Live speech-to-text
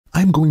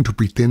I'm going to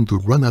pretend to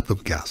run out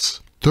of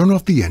gas, turn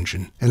off the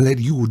engine, and let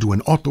you do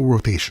an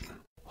auto-rotation.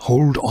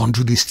 Hold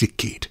onto the stick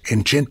gate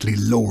and gently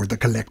lower the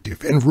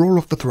collective and roll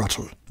off the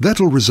throttle.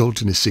 That'll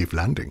result in a safe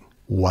landing.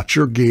 Watch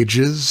your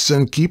gauges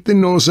and keep the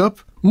nose up.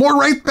 More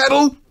right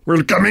pedal!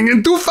 We're coming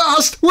in too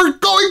fast! We're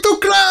going to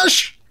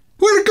crash!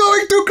 We're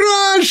going to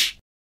crash!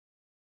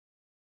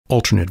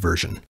 Alternate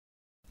version.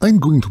 I'm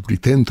going to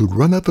pretend to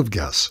run out of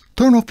gas,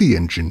 turn off the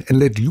engine, and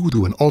let you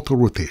do an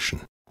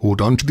auto-rotation. Hold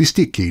on to the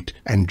stick gate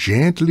and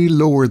gently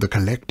lower the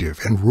collective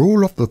and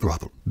roll off the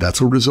throttle.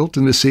 That'll result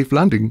in a safe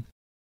landing.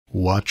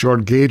 Watch your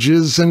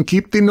gauges and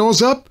keep the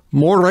nose up.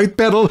 More right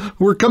pedal.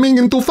 We're coming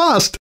in too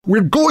fast. We're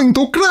going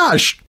to crash.